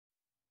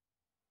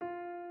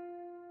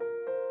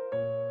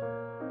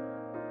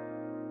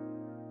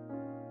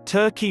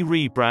Turkey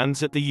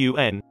rebrands at the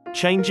UN,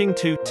 changing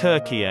to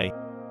Türkiye.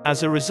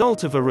 As a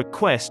result of a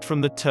request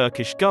from the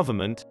Turkish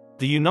government,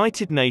 the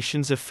United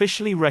Nations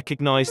officially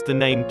recognized the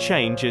name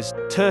change as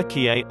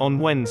Türkiye on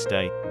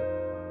Wednesday.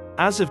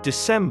 As of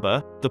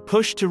December, the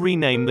push to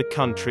rename the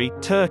country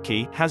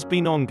Turkey has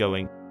been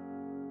ongoing.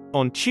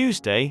 On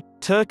Tuesday,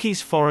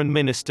 Turkey's Foreign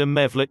Minister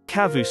Mevlut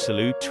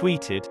Cavusoglu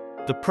tweeted,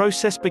 "The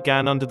process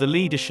began under the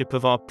leadership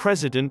of our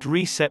President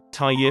Recep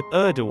Tayyip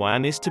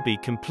Erdogan is to be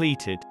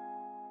completed."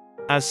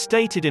 As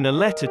stated in a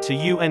letter to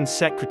UN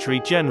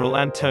Secretary-General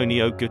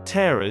António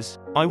Guterres,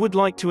 "I would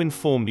like to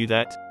inform you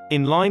that,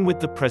 in line with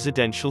the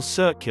presidential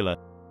circular,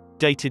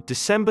 dated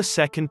December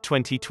 2,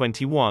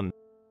 2021,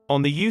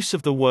 on the use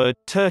of the word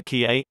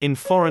Türkiye in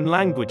foreign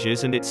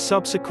languages and its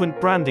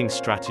subsequent branding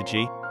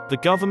strategy, the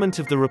government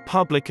of the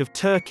Republic of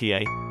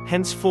Turkiye,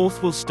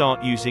 henceforth will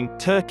start using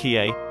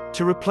Türkiye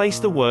to replace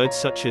the words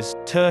such as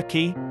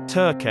Turkey,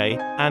 Türkiye,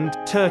 and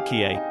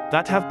Türkiye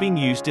that have been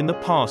used in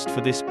the past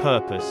for this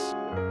purpose."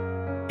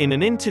 In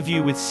an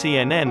interview with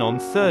CNN on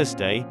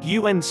Thursday,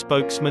 UN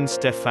spokesman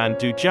Stefan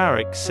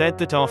Dujarric said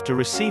that after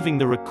receiving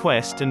the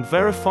request and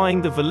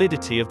verifying the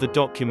validity of the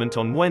document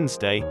on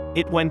Wednesday,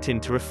 it went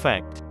into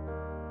effect.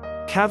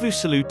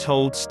 Cavusoglu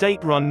told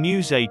state-run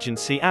news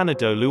agency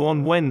Anadolu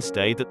on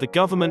Wednesday that the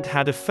government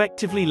had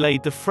effectively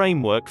laid the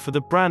framework for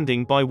the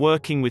branding by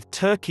working with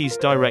Turkey's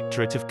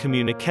Directorate of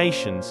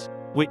Communications,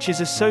 which is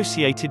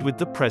associated with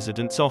the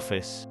president's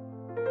office.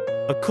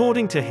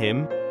 According to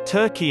him,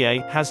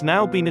 Türkiye has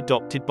now been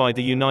adopted by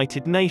the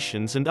United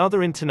Nations and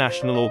other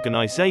international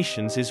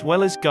organizations as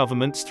well as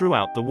governments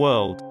throughout the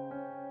world.